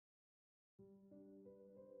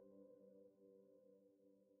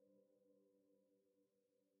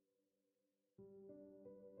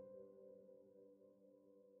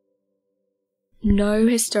No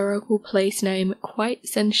historical place name quite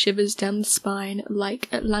sends shivers down the spine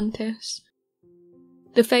like Atlantis.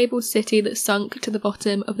 The fabled city that sunk to the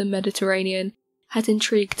bottom of the Mediterranean has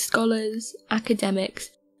intrigued scholars, academics,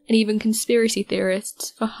 and even conspiracy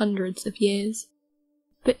theorists for hundreds of years.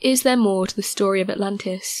 But is there more to the story of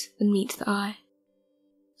Atlantis than meets the eye?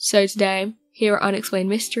 So today, here at Unexplained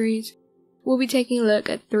Mysteries, we'll be taking a look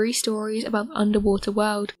at 3 stories about the underwater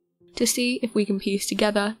world to see if we can piece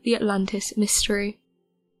together the Atlantis mystery.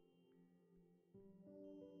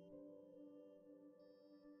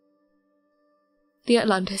 The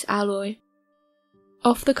Atlantis alloy.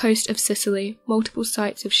 Off the coast of Sicily, multiple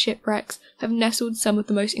sites of shipwrecks have nestled some of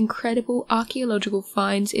the most incredible archaeological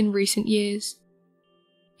finds in recent years.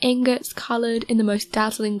 Ingots coloured in the most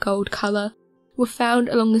dazzling gold colour were found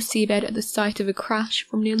along the seabed at the site of a crash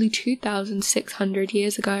from nearly 2,600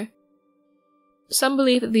 years ago. Some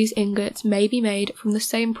believe that these ingots may be made from the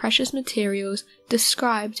same precious materials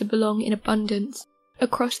described to belong in abundance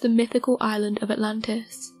across the mythical island of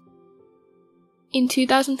Atlantis. In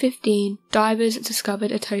 2015, divers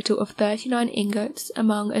discovered a total of 39 ingots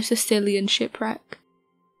among a Sicilian shipwreck.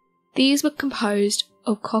 These were composed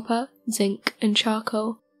of copper, zinc, and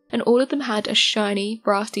charcoal, and all of them had a shiny,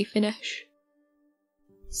 brassy finish.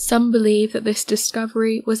 Some believe that this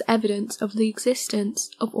discovery was evidence of the existence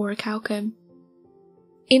of orichalcum.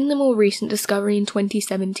 In the more recent discovery in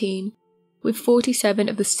 2017, with 47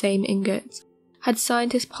 of the same ingots, had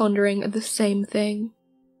scientists pondering the same thing.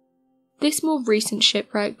 This more recent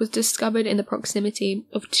shipwreck was discovered in the proximity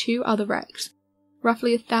of 2 other wrecks,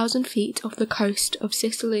 roughly 1,000 feet off the coast of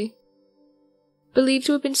Sicily. Believed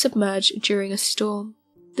to have been submerged during a storm,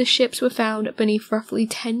 the ships were found beneath roughly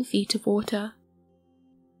 10 feet of water.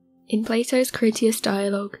 In Plato's Critias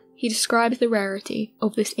dialogue, he describes the rarity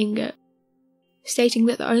of this ingot, stating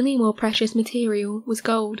that the only more precious material was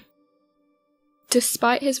gold.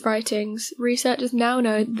 Despite his writings, researchers now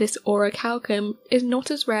know that this orichalcum is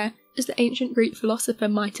not as rare as the ancient Greek philosopher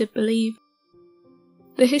might have believed.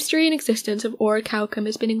 The history and existence of orichalcum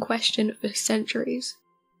has been in question for centuries.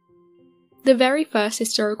 The very first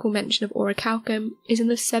historical mention of orichalcum is in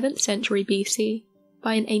the 7th century BC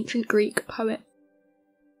by an ancient Greek poet.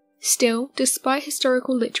 Still, despite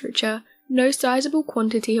historical literature, no sizable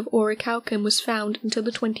quantity of orichalcum was found until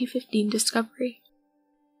the 2015 discovery.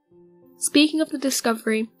 Speaking of the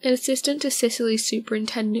discovery, an assistant to Sicily's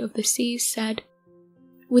superintendent of the seas said,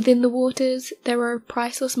 "Within the waters, there are a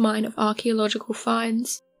priceless mine of archaeological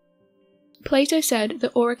finds." Plato said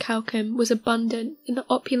that orichalcum was abundant in the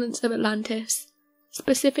opulence of Atlantis,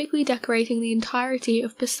 specifically decorating the entirety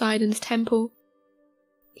of Poseidon's temple.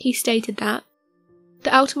 He stated that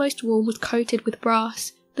the outermost wall was coated with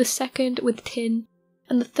brass, the second with tin,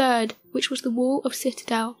 and the third, which was the wall of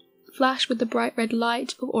citadel, flashed with the bright red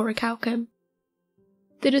light of orichalcum.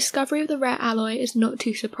 The discovery of the rare alloy is not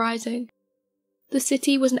too surprising. The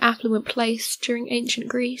city was an affluent place during ancient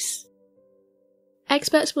Greece.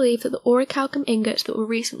 Experts believe that the orichalcum ingots that were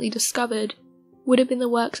recently discovered would have been the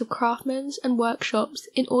works of craftsmen and workshops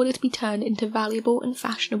in order to be turned into valuable and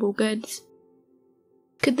fashionable goods.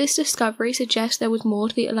 Could this discovery suggest there was more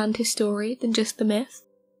to the Atlantis story than just the myth?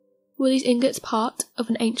 Were these ingots part of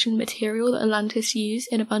an ancient material that Atlantis used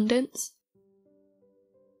in abundance?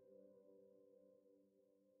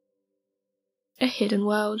 A hidden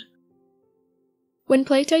world. When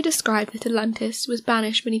Plato described that Atlantis was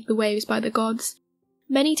banished beneath the waves by the gods,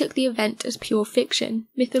 many took the event as pure fiction,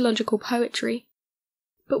 mythological poetry.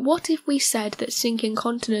 But what if we said that sinking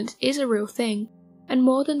continents is a real thing, and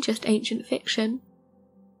more than just ancient fiction?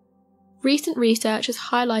 Recent research has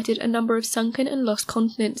highlighted a number of sunken and lost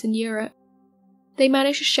continents in Europe. They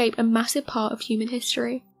managed to shape a massive part of human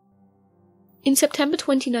history. In September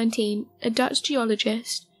 2019, a Dutch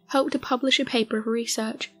geologist helped to publish a paper of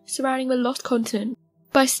research surrounding the lost continent.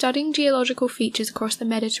 By studying geological features across the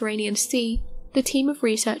Mediterranean Sea, the team of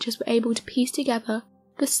researchers were able to piece together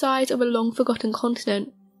the size of a long-forgotten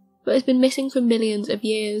continent that has been missing for millions of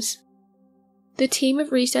years. The team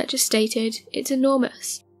of researchers stated it's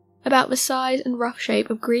enormous, about the size and rough shape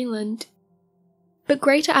of Greenland. But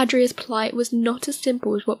Greater Adria's plight was not as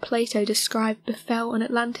simple as what Plato described befell on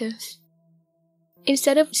Atlantis.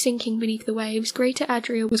 Instead of sinking beneath the waves, Greater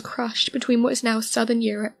Adria was crushed between what is now southern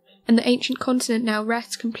Europe and the ancient continent now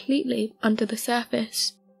rests completely under the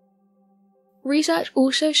surface. Research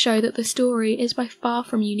also showed that the story is by far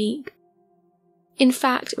from unique. In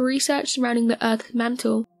fact, research surrounding the Earth's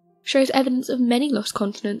mantle shows evidence of many lost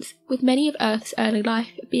continents, with many of Earth's early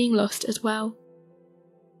life being lost as well.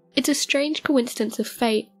 It's a strange coincidence of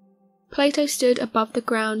fate. Plato stood above the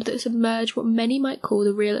ground that submerged what many might call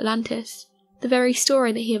the real Atlantis, the very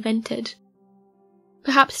story that he invented.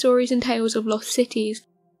 Perhaps stories and tales of lost cities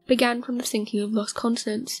began from the sinking of lost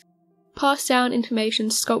continents, passed down information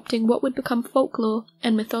sculpting what would become folklore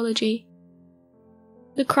and mythology.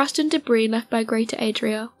 The crust and debris left by Greater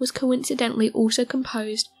Adria was coincidentally also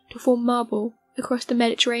composed to form marble across the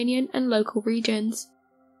Mediterranean and local regions.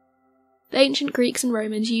 The ancient Greeks and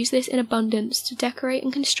Romans used this in abundance to decorate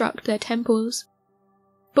and construct their temples.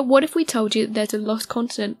 But what if we told you that there's a lost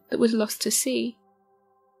continent that was lost to sea?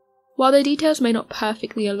 While the details may not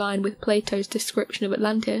perfectly align with Plato's description of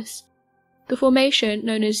Atlantis, the formation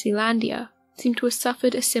known as Zealandia seemed to have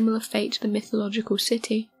suffered a similar fate to the mythological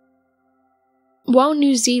city. While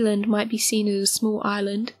New Zealand might be seen as a small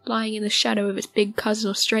island lying in the shadow of its big cousin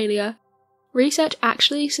Australia, research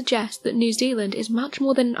actually suggests that New Zealand is much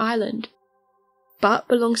more than an island, but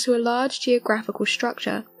belongs to a large geographical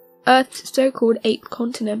structure, Earth's so-called eighth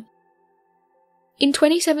continent. In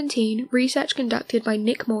 2017, research conducted by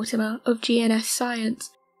Nick Mortimer of GNS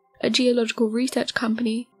Science, a geological research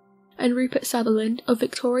company, and Rupert Sutherland of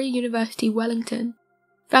Victoria University Wellington,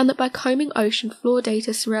 found that by combing ocean floor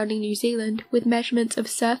data surrounding New Zealand with measurements of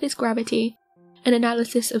surface gravity and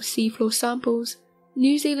analysis of seafloor samples,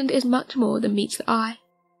 New Zealand is much more than meets the eye.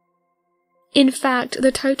 In fact,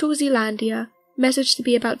 the total Zealandia measured to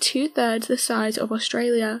be about 2/3 the size of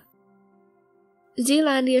Australia.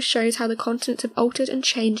 Zealandia shows how the continents have altered and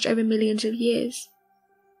changed over millions of years.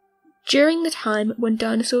 During the time when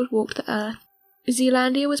dinosaurs walked the Earth,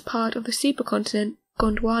 Zealandia was part of the supercontinent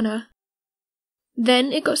Gondwana.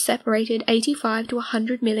 Then it got separated 85 to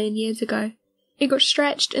 100 million years ago. It got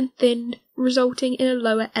stretched and thinned, resulting in a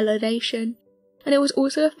lower elevation, and it was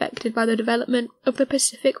also affected by the development of the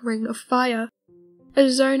Pacific Ring of Fire, a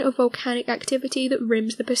zone of volcanic activity that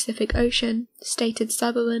rims the Pacific Ocean, stated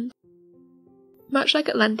Sutherland. Much like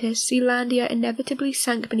Atlantis, Zealandia inevitably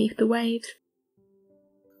sank beneath the waves.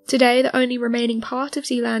 Today, the only remaining part of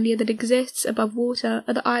Zealandia that exists above water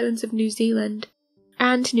are the islands of New Zealand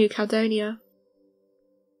and New Caledonia.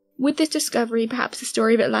 With this discovery, perhaps the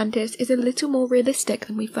story of Atlantis is a little more realistic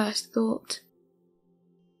than we first thought.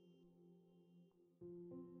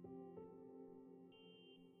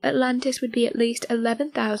 Atlantis would be at least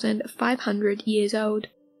 11,500 years old.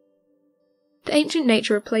 The ancient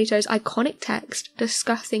nature of Plato's iconic text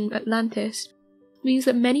discussing Atlantis means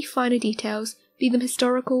that many finer details, be them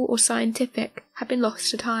historical or scientific, have been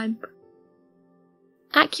lost to time.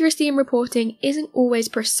 Accuracy in reporting isn't always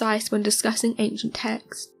precise when discussing ancient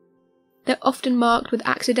texts. They're often marked with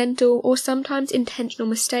accidental or sometimes intentional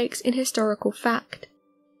mistakes in historical fact.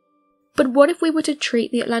 But what if we were to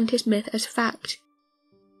treat the Atlantis myth as fact?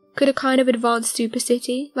 Could a kind of advanced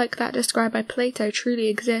supercity, like that described by Plato, truly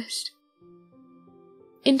exist?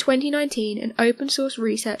 In 2019, an open-source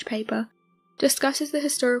research paper discusses the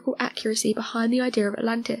historical accuracy behind the idea of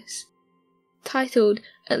Atlantis. Titled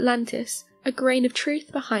Atlantis, A Grain of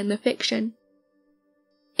Truth Behind the Fiction.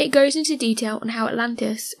 It goes into detail on how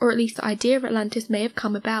Atlantis, or at least the idea of Atlantis, may have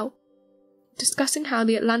come about, discussing how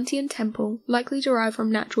the Atlantean temple likely derived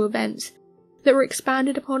from natural events that were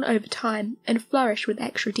expanded upon over time and flourished with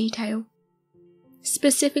extra detail.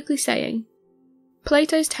 Specifically saying,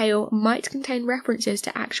 Plato's tale might contain references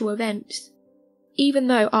to actual events, even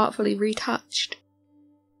though artfully retouched.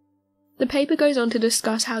 The paper goes on to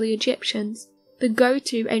discuss how the Egyptians, the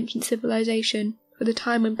go-to ancient civilization for the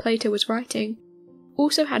time when Plato was writing,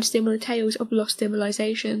 also had similar tales of lost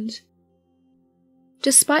civilizations.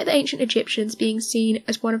 Despite the ancient Egyptians being seen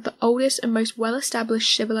as one of the oldest and most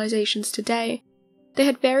well-established civilizations today, they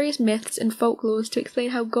had various myths and folklores to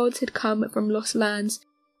explain how gods had come from lost lands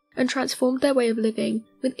and transformed their way of living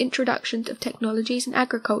with introductions of technologies and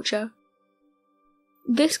agriculture.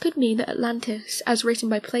 This could mean that Atlantis, as written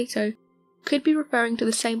by Plato, could be referring to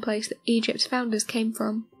the same place that Egypt's founders came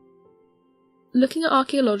from. Looking at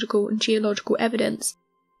archaeological and geological evidence,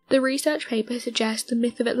 the research paper suggests the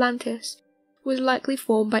myth of Atlantis was likely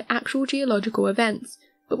formed by actual geological events,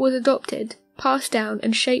 but was adopted, passed down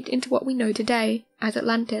and shaped into what we know today as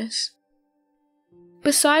Atlantis.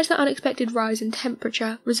 Besides the unexpected rise in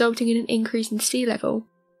temperature resulting in an increase in sea level,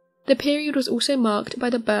 the period was also marked by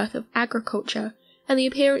the birth of agriculture and the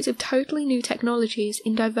appearance of totally new technologies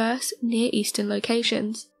in diverse Near Eastern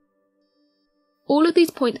locations. All of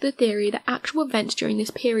these point to the theory that actual events during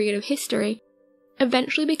this period of history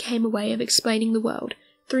eventually became a way of explaining the world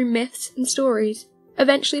through myths and stories,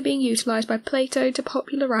 eventually being utilised by Plato to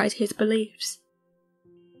popularise his beliefs.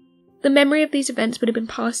 The memory of these events would have been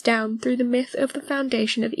passed down through the myth of the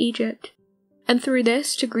foundation of Egypt, and through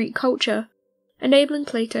this to Greek culture, enabling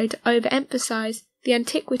Plato to overemphasise the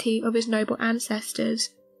antiquity of his noble ancestors,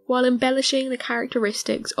 while embellishing the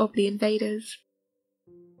characteristics of the invaders.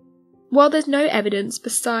 While there's no evidence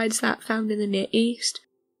besides that found in the Near East,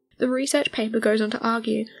 the research paper goes on to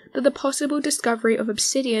argue that the possible discovery of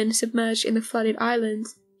obsidian submerged in the flooded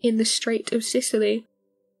islands in the Strait of Sicily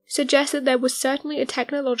suggests that there was certainly a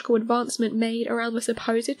technological advancement made around the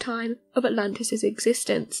supposed time of Atlantis'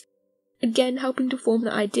 existence, again helping to form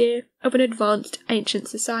the idea of an advanced ancient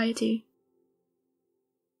society.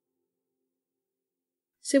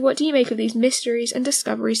 So what do you make of these mysteries and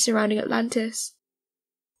discoveries surrounding Atlantis?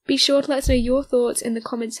 Be sure to let us know your thoughts in the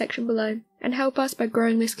comments section below and help us by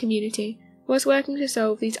growing this community whilst working to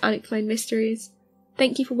solve these unexplained mysteries.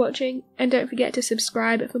 Thank you for watching, and don't forget to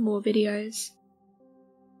subscribe for more videos.